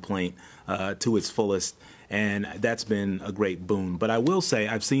every complaint to its fullest. And that's been a great boon. But I will say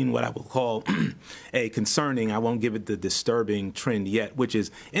I've seen what I will call a concerning, I won't give it the disturbing trend yet, which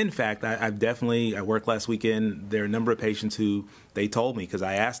is, in fact, I worked last weekend. There are a number of patients who they told me, because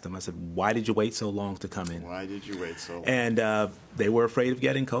I asked them, I said, why did you wait so long to come in? Why did you wait so long? And they were afraid of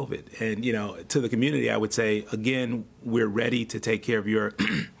getting COVID. And, you know, to the community, I would say, again, we're ready to take care of your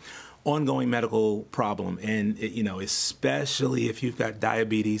ongoing medical problem. And, you know, especially if you've got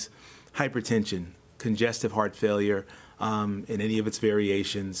diabetes, hypertension, congestive heart failure in any of its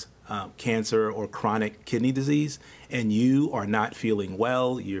variations, cancer or chronic kidney disease, and you are not feeling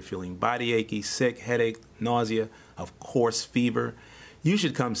well, you're feeling body achy, sick, headache, nausea, of course, fever, you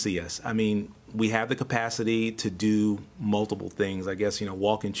should come see us. I mean, we have the capacity to do multiple things, I guess, you know,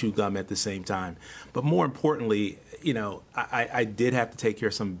 walk and chew gum at the same time. But more importantly, you know, I did have to take care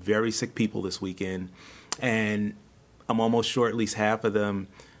of some very sick people this weekend, and I'm almost sure at least half of them,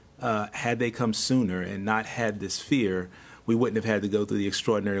 had they come sooner and not had this fear, we wouldn't have had to go through the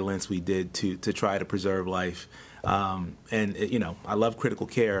extraordinary lengths we did to try to preserve life. And, you know, I love critical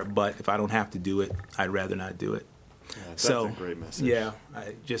care, but if I don't have to do it, I'd rather not do it. Yeah, that's a great message. Yeah,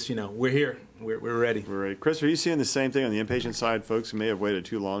 you know, we're here. We're ready. We're ready. Chris, are you seeing the same thing on the inpatient side, folks who may have waited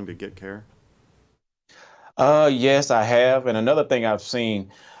too long to get care? Yes, I have. And another thing I've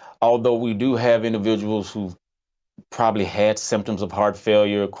seen, although we do have individuals who've probably had symptoms of heart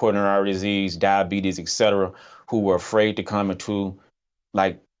failure, coronary disease, diabetes, etc., who were afraid to come into,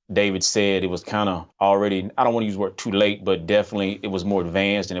 like David said, it was kind of already, I don't want to use the word too late, but definitely it was more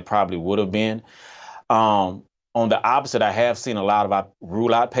advanced than it probably would have been. On the opposite, I have seen a lot of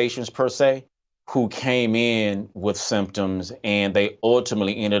rule-out patients, per se, who came in with symptoms and they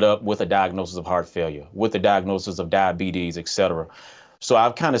ultimately ended up with a diagnosis of heart failure, with a diagnosis of diabetes, etc. So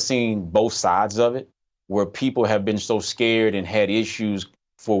I've kind of seen both sides of it, where people have been so scared and had issues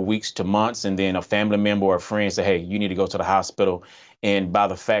for weeks to months, and then a family member or a friend say, hey, you need to go to the hospital. And by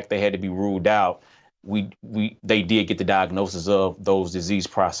the fact they had to be ruled out, they did get the diagnosis of those disease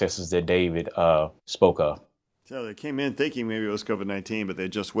processes that David spoke of. So they came in thinking maybe it was COVID-19, but they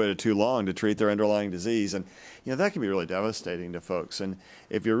just waited too long to treat their underlying disease. And, you know, that can be really devastating to folks. And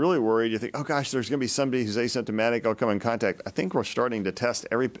if you're really worried, you think, oh, gosh, there's going to be somebody who's asymptomatic, I'll come in contact. I think we're starting to test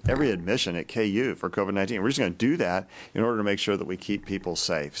every admission at KU for COVID-19. We're just going to do that in order to make sure that we keep people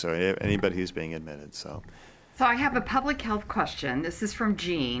safe. So anybody who's being admitted. So I have a public health question. This is from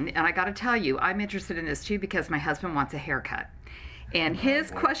Jean. And I got to tell you, I'm interested in this, too, because my husband wants a haircut. And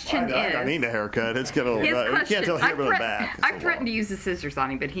his question is... I need a haircut. It's going to... You can't tell hair from the back. I've threatened to use the scissors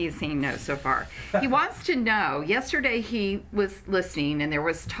on him, but he's saying no so far. He wants to know, yesterday he was listening, and there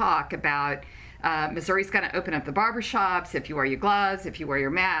was talk about Missouri's going to open up the barbershops, if you wear your gloves, if you wear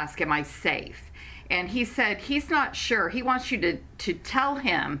your mask, am I safe? And he said he's not sure. He wants you to tell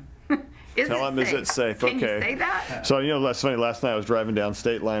him... Is it safe? Can you say that? So, you know, that's funny. Last night I was driving down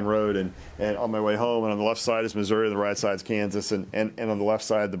State Line Road, and on my way home, and on the left side is Missouri, and the right side is Kansas, and on the left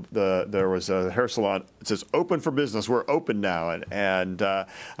side there was a hair salon. It says "Open for business." We're open now, and I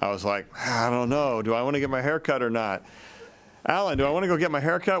was like, I don't know. Do I want to get my hair cut or not? Allen, do I want to go get my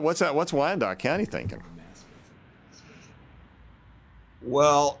hair cut? What's that? What's Wyandotte County thinking?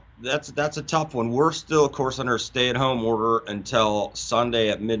 Well, that's a tough one. We're still, of course, under a stay-at-home order until Sunday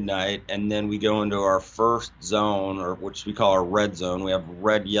at midnight, and then we go into our first zone, or which we call our red zone. We have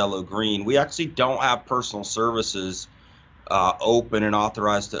red, yellow, green. We actually don't have personal services open and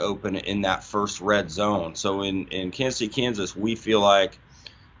authorized to open in that first red zone. So in Kansas City, Kansas, we feel like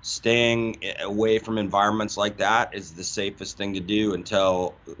staying away from environments like that is the safest thing to do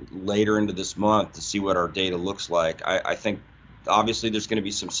until later into this month to see what our data looks like. I think obviously there's going to be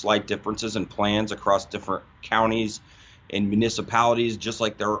some slight differences in plans across different counties and municipalities, just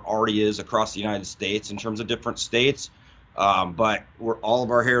like there already is across the United States in terms of different states. But all of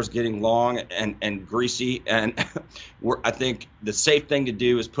our hair is getting long and greasy, and I think the safe thing to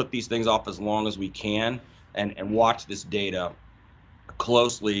do is put these things off as long as we can and watch this data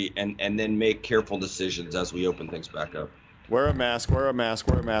closely and then make careful decisions as we open things back up. Wear a mask, wear a mask,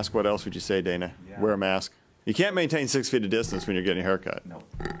 wear a mask. What else would you say, Dana? Yeah. Wear a mask. You can't maintain 6 feet of distance when you're getting a haircut. No.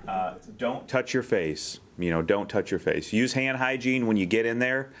 Don't touch your face. You know, don't touch your face. Use hand hygiene when you get in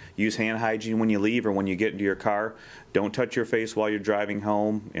there. Use hand hygiene when you leave or when you get into your car. Don't touch your face while you're driving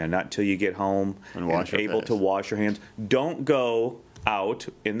home, and not until you get home and able to wash your hands. Don't go out,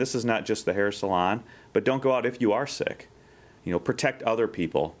 and this is not just the hair salon, but don't go out if you are sick. You know, protect other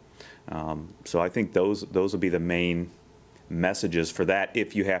people. So I think those will be the main messages for that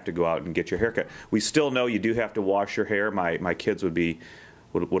if you have to go out and get your haircut. We still know you do have to wash your hair. My kids would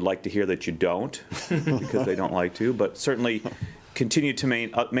like to hear that you don't because they don't like to, but certainly continue to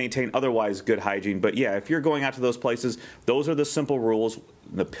maintain otherwise good hygiene. But yeah, if you're going out to those places, those are the simple rules,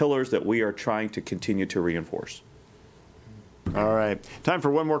 the pillars that we are trying to continue to reinforce. All right. Time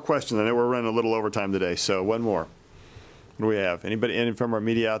for one more question. I know we're running a little overtime today, so one more. What do we have? Anybody in from our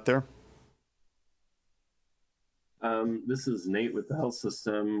media out there? This is Nate with the health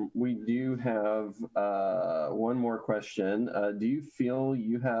system. We do have one more question. Do you feel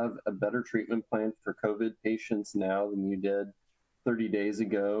you have a better treatment plan for COVID patients now than you did 30 days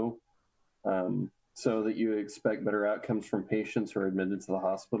ago, so that you expect better outcomes from patients who are admitted to the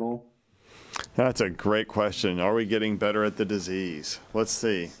hospital? That's a great question. Are we getting better at the disease? Let's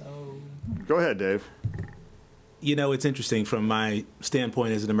see. Go ahead, Dave. You know, it's interesting from my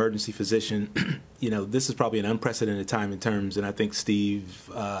standpoint as an emergency physician. You know, this is probably an unprecedented time in terms, and I think Steve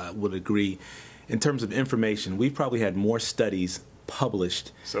would agree, in terms of information. We've probably had more studies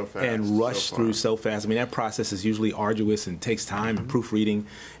published and rushed through so fast. I mean, that process is usually arduous and takes time and proofreading.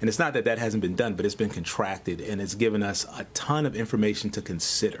 And it's not that that hasn't been done, but it's been contracted, and it's given us a ton of information to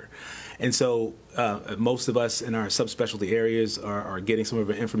consider. And so most of us in our subspecialty areas are getting some of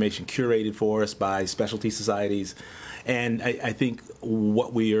our information curated for us by specialty societies. And I think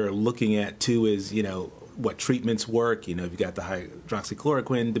what we are looking at, too, is, you know, what treatments work. You know, you've got the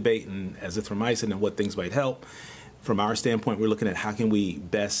hydroxychloroquine debate and azithromycin and what things might help. From our standpoint, we're looking at how can we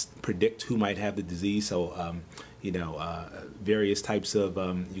best predict who might have the disease. So, you know, various types of,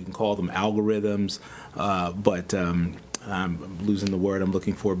 you can call them algorithms, but I'm losing the word I'm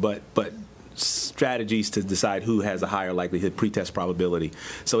looking for, but strategies to decide who has a higher likelihood pretest probability.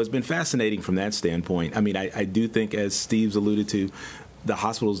 So it's been fascinating from that standpoint. I mean, I do think, as Steve's alluded to, the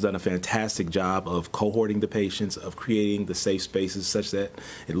hospital's done a fantastic job of cohorting the patients, of creating the safe spaces such that,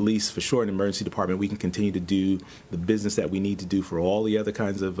 at least for sure in the emergency department, we can continue to do the business that we need to do for all the other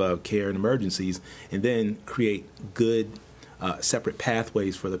kinds of care and emergencies, and then create good separate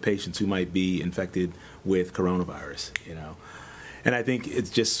pathways for the patients who might be infected with coronavirus, you know. And I think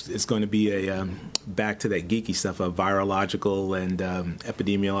it's going to be a back to that geeky stuff of virological and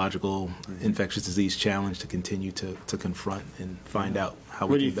epidemiological infectious disease challenge to continue to confront and find out how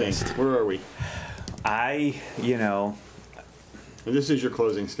we do best. What do you think? Where are we? You know. And this is your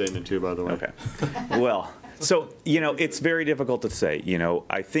closing statement too, by the way. Okay. Well, so, you know, it's very difficult to say. You know,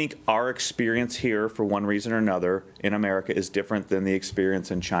 I think our experience here, for one reason or another, in America is different than the experience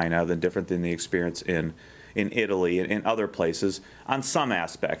in China, different than the experience in Italy and in other places on some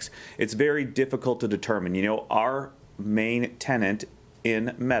aspects. It's very difficult to determine. You know, our main tenet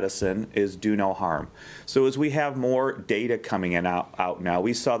in medicine is do no harm. So as we have more data coming out now,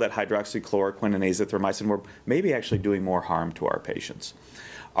 we saw that hydroxychloroquine and azithromycin were maybe actually doing more harm to our patients.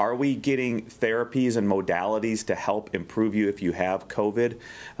 Are we getting therapies and modalities to help improve you if you have COVID?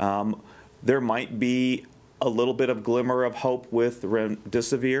 There might be a little bit of glimmer of hope with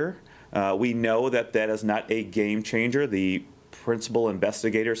remdesivir. We know that that is not a game changer. The principal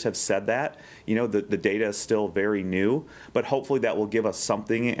investigators have said that. You know, the data is still very new, but hopefully that will give us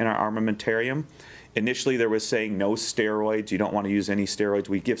something in our armamentarium. Initially, there was saying no steroids. You don't want to use any steroids.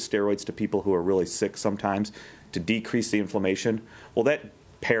 We give steroids to people who are really sick sometimes to decrease the inflammation. Well, that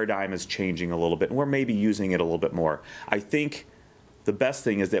paradigm is changing a little bit, and we're maybe using it a little bit more. I think the best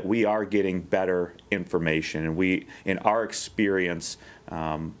thing is that we are getting better information, and we, in our experience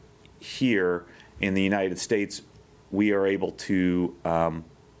here in the United States, we are able to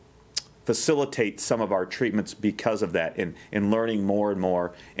facilitate some of our treatments because of that, and learning more and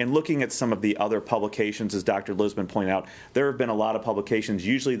more, and looking at some of the other publications. As Dr. Lisbon pointed out, there have been a lot of publications.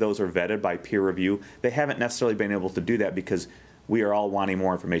 Usually those are vetted by peer review. They haven't necessarily been able to do that because we are all wanting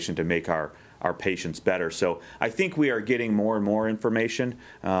more information to make our patients better. So I think we are getting more and more information.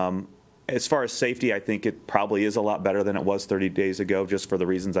 As far as safety, I think it probably is a lot better than it was 30 days ago, just for the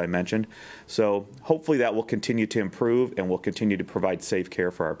reasons I mentioned. So hopefully that will continue to improve, and we'll continue to provide safe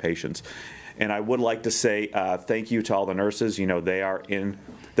care for our patients. And I would like to say thank you to all the nurses. You know, they are in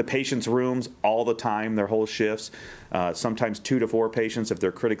the patients' rooms all the time, their whole shifts, sometimes 2 to 4 patients if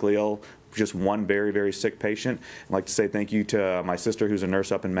they're critically ill, just one very, very sick patient. I'd like to say thank you to my sister, who's a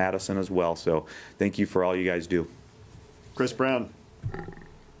nurse up in Madison as well. So thank you for all you guys do. Chris Brown,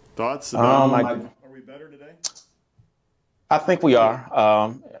 thoughts about are we better today? I think we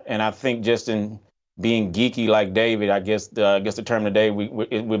are. And I think just in being geeky like David, I guess the term today,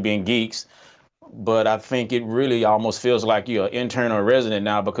 we're being geeks. But I think it really almost feels like you're an intern or a resident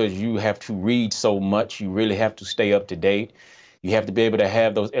now, because you have to read so much. You really have to stay up to date. You have to be able to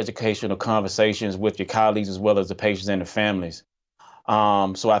have those educational conversations with your colleagues as well as the patients and the families.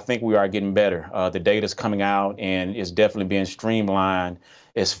 So I think we are getting better. The data's coming out, and it's definitely being streamlined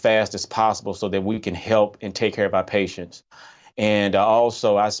as fast as possible so that we can help and take care of our patients. And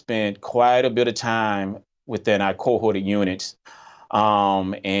also, I spent quite a bit of time within our cohorted units.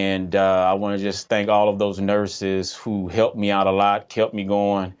 I want to just thank all of those nurses who helped me out a lot, kept me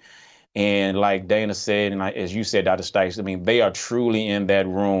going. And like Dana said, and as you said, Dr. Stites, I mean, they are truly in that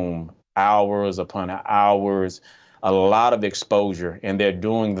room hours upon hours, a lot of exposure, and they're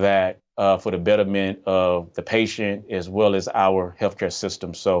doing that for the betterment of the patient as well as our healthcare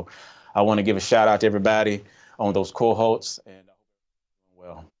system. So I want to give a shout out to everybody on those cohorts, and I hope you're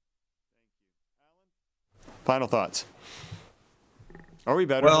doing well. Final thoughts. Are we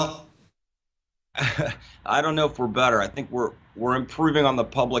better? Well, I don't know if we're better. I think we're improving on the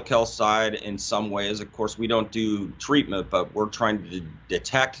public health side in some ways. Of course, we don't do treatment, but we're trying to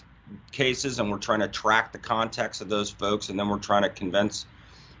detect cases, and we're trying to track the context of those folks, and then we're trying to convince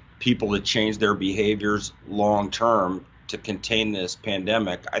people to change their behaviors long term to contain this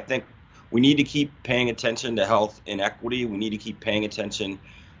pandemic. I think we need to keep paying attention to health inequity. We need to keep paying attention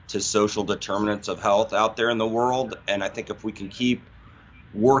to social determinants of health out there in the world. And I think if we can keep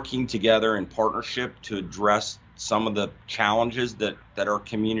working together in partnership to address some of the challenges that our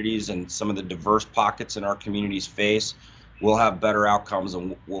communities and some of the diverse pockets in our communities face, we'll have better outcomes,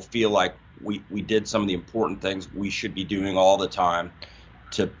 and we'll feel like we did some of the important things we should be doing all the time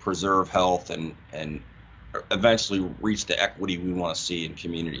to preserve health and eventually reach the equity we want to see in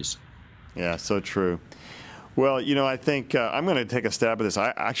communities. Yeah, so true. Well, you know, I think I'm going to take a stab at this.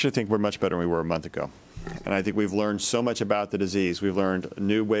 I actually think we're much better than we were a month ago. And I think we've learned so much about the disease. We've learned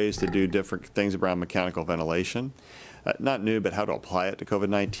new ways to do different things around mechanical ventilation. Not new, but how to apply it to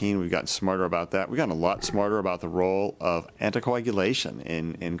COVID-19. We've gotten smarter about that. We've gotten a lot smarter about the role of anticoagulation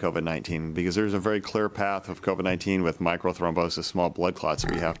in COVID-19, because there's a very clear path of COVID-19 with microthrombosis, small blood clots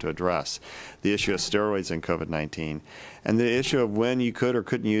we have to address. The issue of steroids in COVID-19, and the issue of when you could or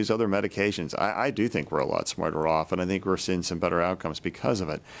couldn't use other medications. I do think we're a lot smarter off, and I think we're seeing some better outcomes because of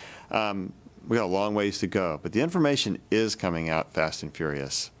it. We got a long ways to go, but the information is coming out fast and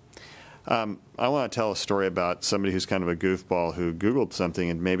furious. I want to tell a story about somebody who's kind of a goofball who Googled something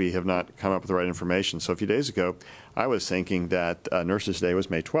and maybe have not come up with the right information. So a few days ago, I was thinking that Nurses Day was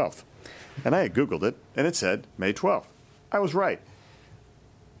May 12th. And I had Googled it, and it said May 12th. I was right.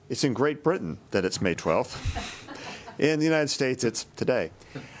 It's in Great Britain that it's May 12th. In the United States, it's today.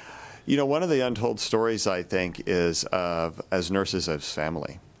 You know, one of the untold stories, I think, is of, as nurses, as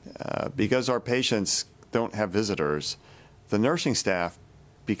family. Because our patients don't have visitors, the nursing staff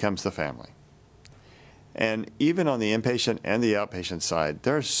becomes the family. And even on the inpatient and the outpatient side,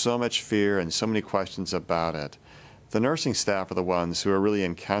 there's so much fear and so many questions about it. The nursing staff are the ones who are really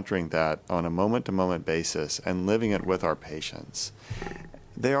encountering that on a moment-to-moment basis and living it with our patients.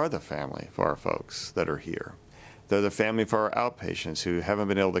 They are the family for our folks that are here. They're the family for our outpatients who haven't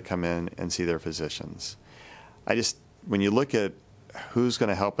been able to come in and see their physicians. When you look at who's going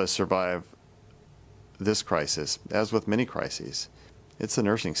to help us survive this crisis, as with many crises, it's the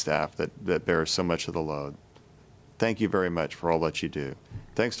nursing staff that bears so much of the load. Thank you very much for all that you do.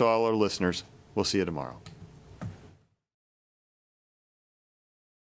 Thanks to all our listeners. We'll see you tomorrow.